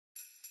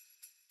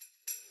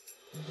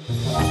Good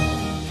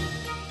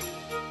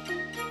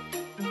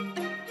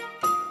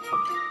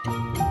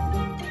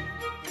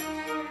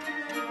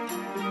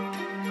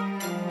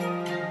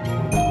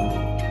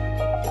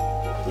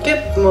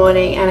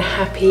morning and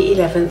happy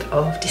 11th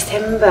of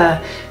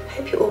December.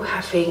 Hope you're all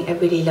having a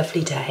really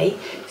lovely day.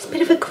 It's a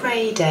bit of a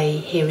grey day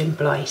here in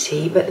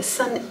Blighty, but the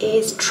sun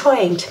is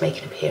trying to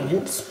make an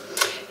appearance.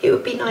 It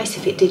would be nice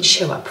if it did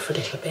show up for a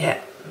little bit,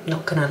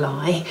 not gonna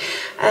lie.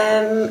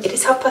 It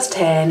is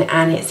 10:30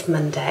 and it's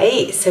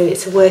Monday, so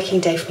it's a working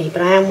day for me,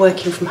 but I am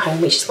working from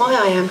home, which is why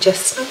I am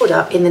just snuggled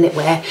up in the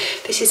knitwear.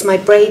 This is my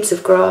Braids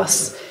of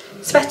Grass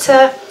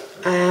sweater,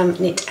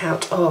 knit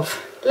out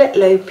of Let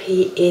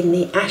Lopi in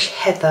the Ash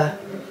Heather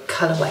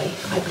colourway,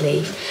 I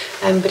believe,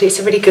 but it's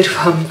a really good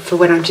one for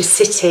when I'm just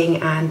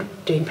sitting and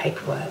doing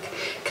paperwork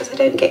because I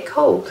don't get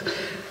cold.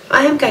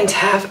 I am going to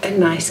have a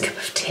nice cup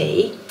of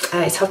tea.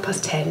 It's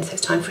 10:30, so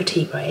it's time for a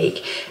tea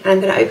break, and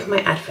I'm going to open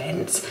my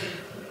advents.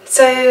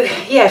 So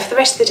yeah, for the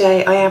rest of the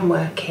day I am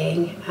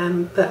working,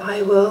 but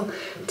I will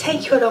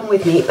take you along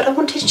with me. But I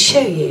wanted to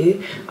show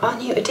you our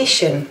new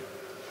addition.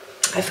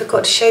 I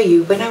forgot to show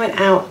you when I went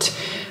out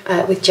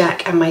with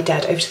Jack and my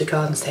dad over to the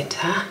garden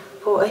centre,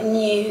 bought a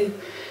new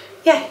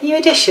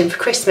addition for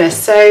Christmas.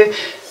 So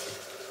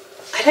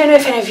I don't know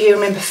if any of you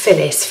remember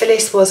Phyllis.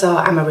 Phyllis was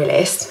our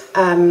amaryllis,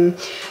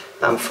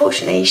 but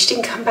unfortunately she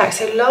didn't come back.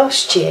 So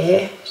last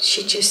year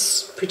she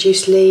just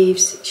produced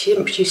leaves, she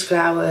didn't produce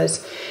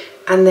flowers,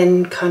 and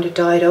then kind of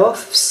died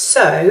off.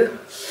 So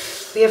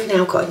we have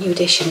now got a new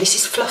addition. This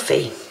is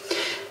Fluffy,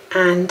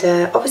 and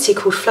obviously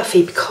called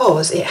Fluffy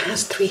because it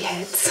has 3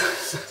 heads.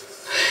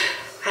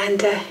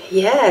 And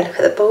yeah, look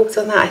at the bulbs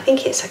on that. I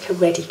think it's like a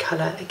reddy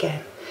colour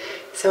again.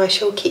 So I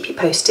shall keep you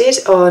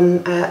posted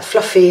on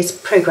Fluffy's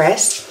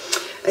progress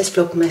as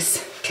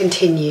Vlogmas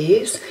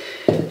continues.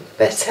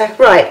 But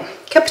right,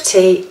 cup of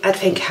tea,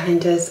 advent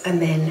calendars, and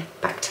then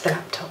back to the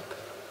laptop.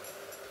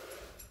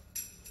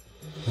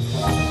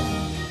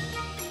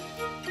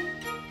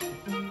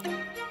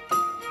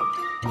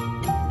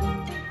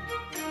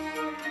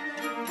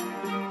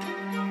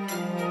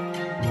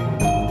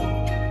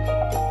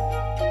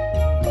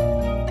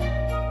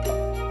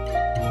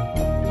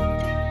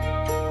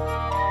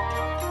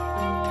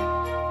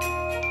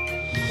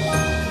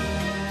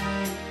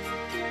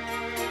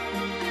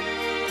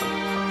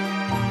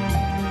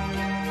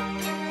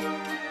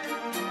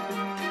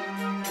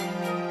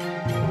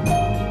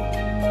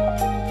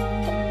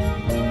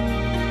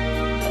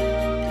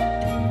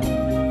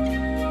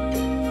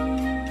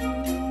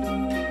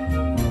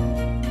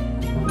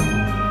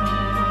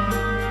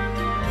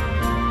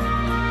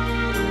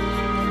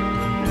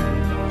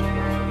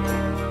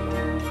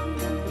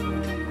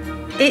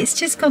 It's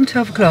just gone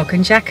 12 o'clock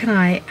and Jack and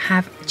I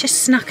have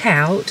just snuck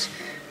out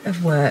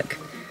of work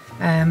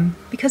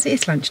because it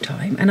is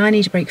lunchtime and I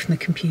need a break from the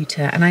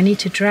computer and I need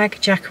to drag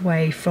Jack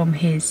away from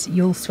his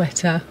Yule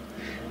sweater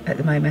at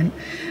the moment.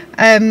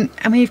 And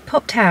we've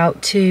popped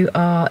out to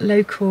our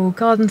local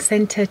garden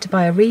centre to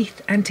buy a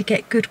wreath and to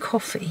get good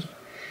coffee.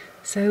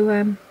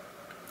 So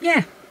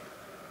yeah,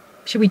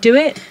 should we do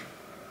it?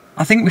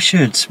 I think we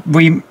should.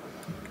 We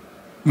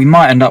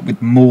might end up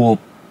with more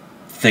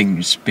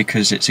things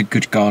because it's a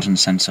good garden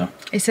centre.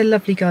 It's a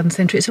lovely garden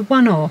centre. It's a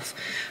one-off.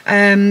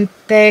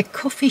 Their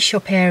coffee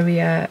shop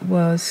area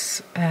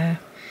was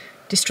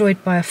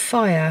destroyed by a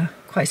fire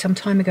quite some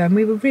time ago, and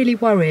we were really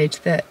worried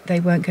that they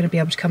weren't going to be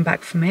able to come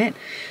back from it.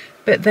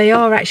 But they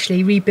are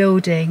actually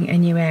rebuilding a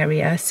new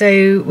area,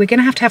 so we're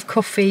going to have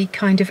coffee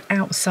kind of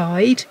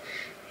outside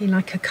in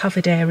like a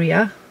covered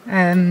area.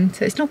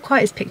 So it's not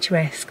quite as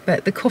picturesque,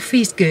 but the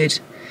coffee's good,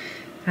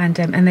 and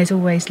there's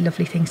always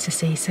lovely things to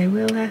see. So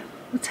we'll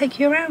take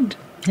you around.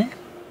 Yeah.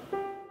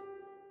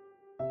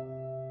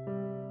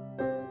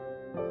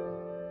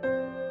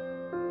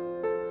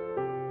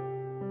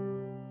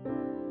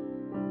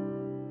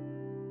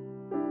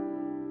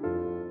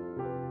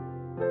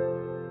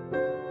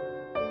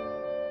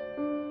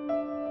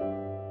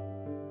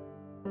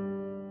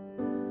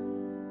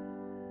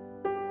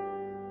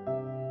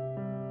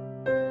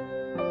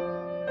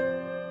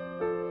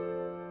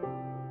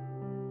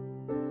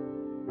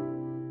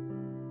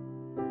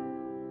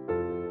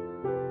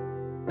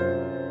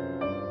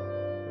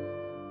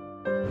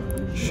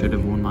 Should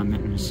have worn my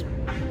mittens.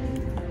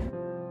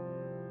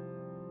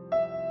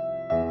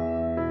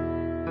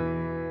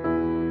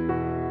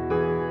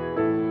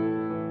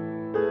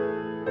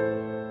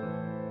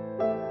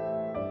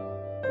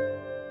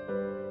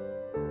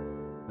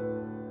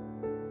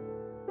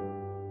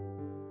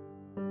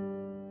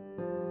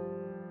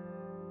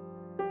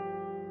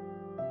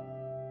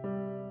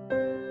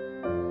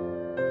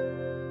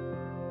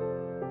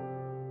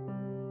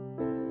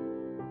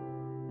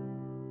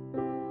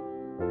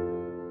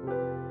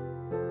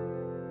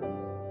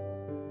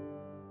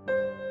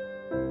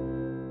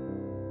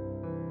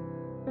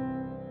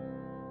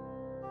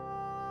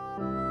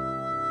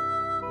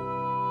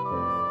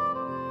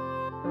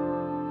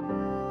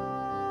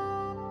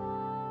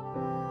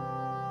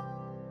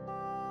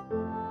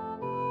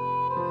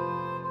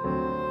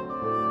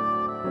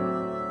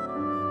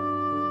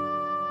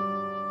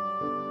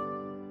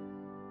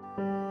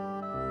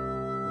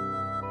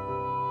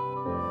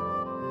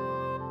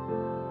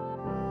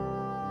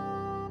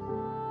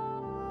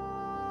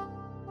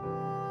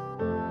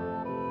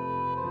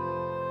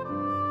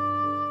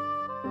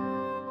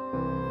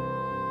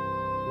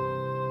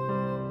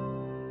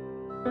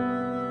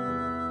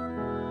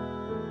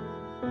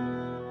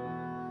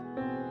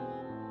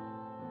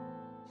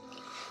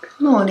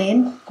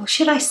 Morning, or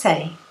should I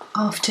say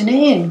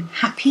afternoon.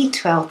 Happy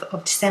 12th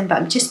of December.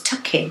 I'm just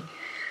tucking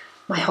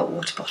my hot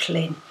water bottle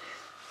in.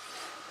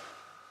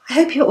 I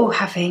hope you're all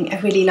having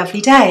a really lovely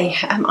day.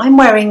 I'm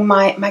wearing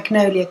my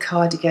magnolia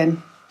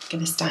cardigan. I'm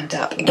going to stand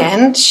up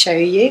again to show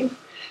you.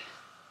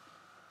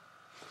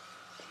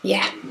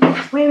 Yeah,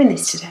 I'm wearing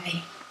this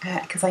today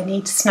because I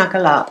need to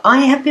snuggle up.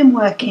 I have been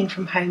working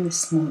from home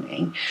this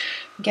morning,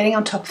 getting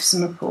on top of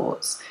some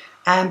reports,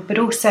 but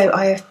also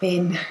I have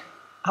been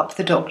up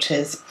the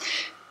doctors.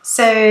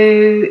 So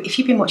if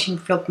you've been watching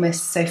Vlogmas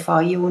so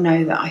far, you will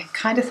know that I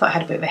kind of thought I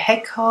had a bit of a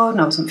head cold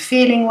and I wasn't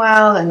feeling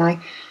well and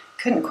I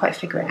couldn't quite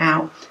figure it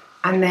out.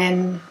 And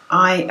then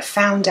I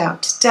found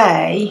out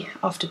today,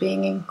 after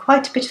being in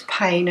quite a bit of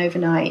pain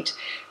overnight,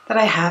 that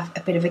I have a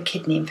bit of a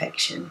kidney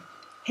infection,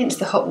 hence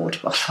the hot water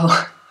bottle.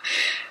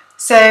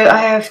 So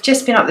I have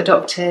just been up the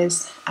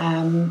doctors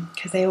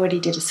because they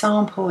already did a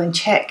sample and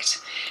checked.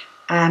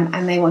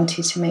 And they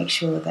wanted to make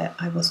sure that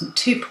I wasn't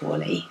too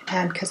poorly,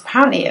 because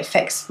apparently it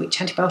affects which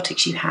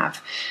antibiotics you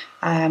have.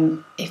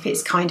 If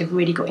it's kind of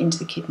really got into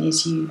the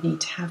kidneys, you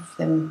need to have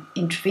them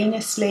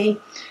intravenously.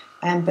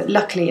 But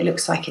luckily it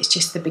looks like it's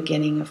just the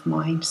beginning of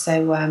mine.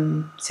 So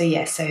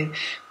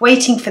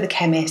waiting for the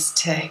chemist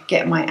to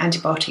get my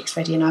antibiotics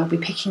ready, and I'll be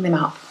picking them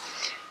up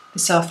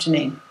this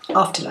afternoon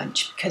after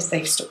lunch because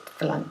they've stopped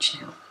for lunch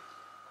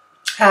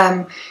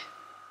now.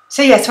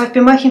 So I've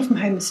been working from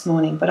home this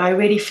morning, but I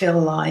really feel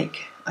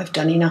like I've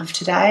done enough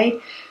today,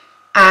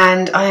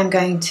 and I am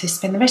going to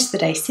spend the rest of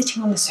the day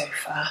sitting on the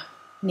sofa,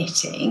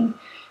 knitting,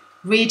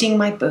 reading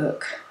my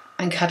book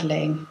and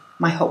cuddling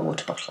my hot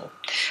water bottle.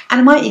 And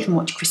I might even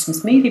watch a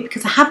Christmas movie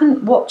because I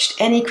haven't watched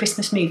any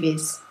Christmas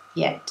movies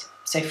yet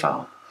so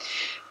far.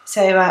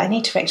 So I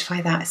need to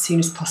rectify that as soon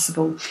as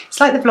possible. It's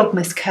like the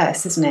Vlogmas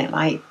curse, isn't it?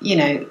 Like, you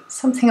know,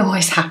 something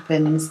always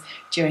happens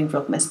during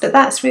Vlogmas, but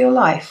that's real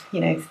life.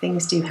 You know,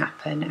 things do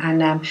happen.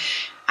 And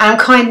I'm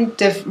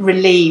kind of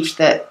relieved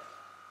that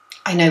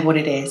I know what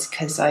it is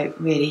because I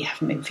really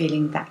haven't been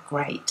feeling that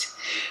great.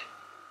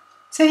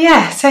 So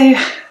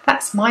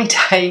that's my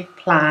day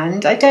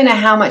planned. I don't know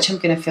how much I'm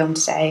going to film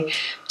today.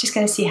 I'm just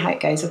going to see how it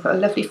goes. I've got a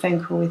lovely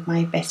phone call with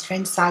my best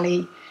friend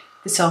Sally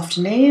this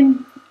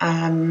afternoon.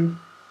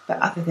 But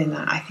other than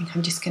that, I think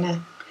I'm just going to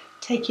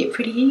take it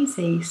pretty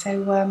easy.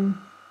 So,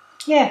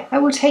 I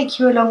will take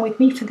you along with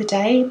me for the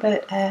day,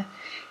 but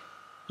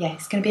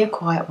it's going to be a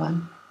quiet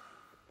one.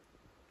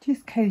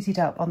 Just cozied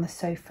up on the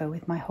sofa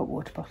with my hot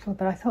water bottle,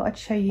 but I thought I'd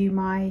show you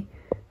my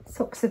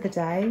socks of the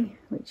day,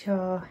 which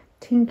are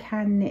Tin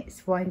Can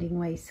Knits Winding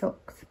Way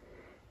socks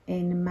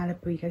in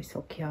Malabrigo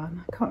sock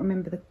yarn. I can't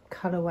remember the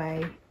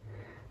colourway,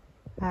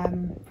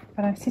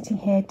 but I'm sitting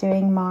here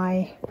doing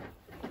my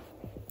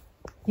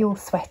Yule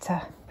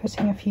sweater,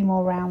 putting a few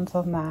more rounds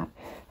on that.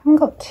 I haven't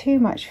got too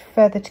much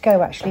further to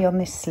go actually on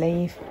this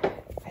sleeve.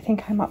 I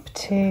think I'm up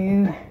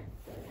to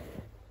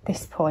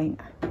this point,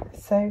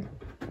 so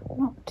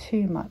not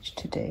too much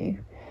to do.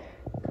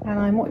 And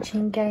I'm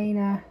watching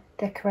Gaynor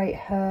decorate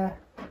her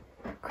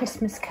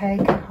Christmas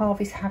cake.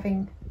 Harvey's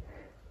having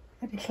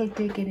a little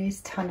dig in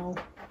his tunnel,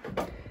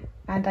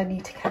 and I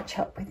need to catch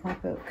up with my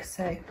book.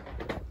 So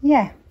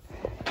yeah,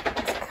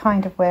 that's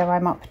kind of where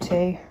I'm up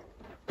to.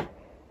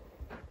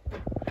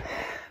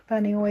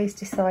 Bunny always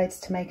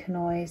decides to make a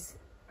noise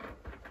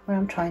when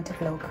I'm trying to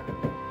vlog.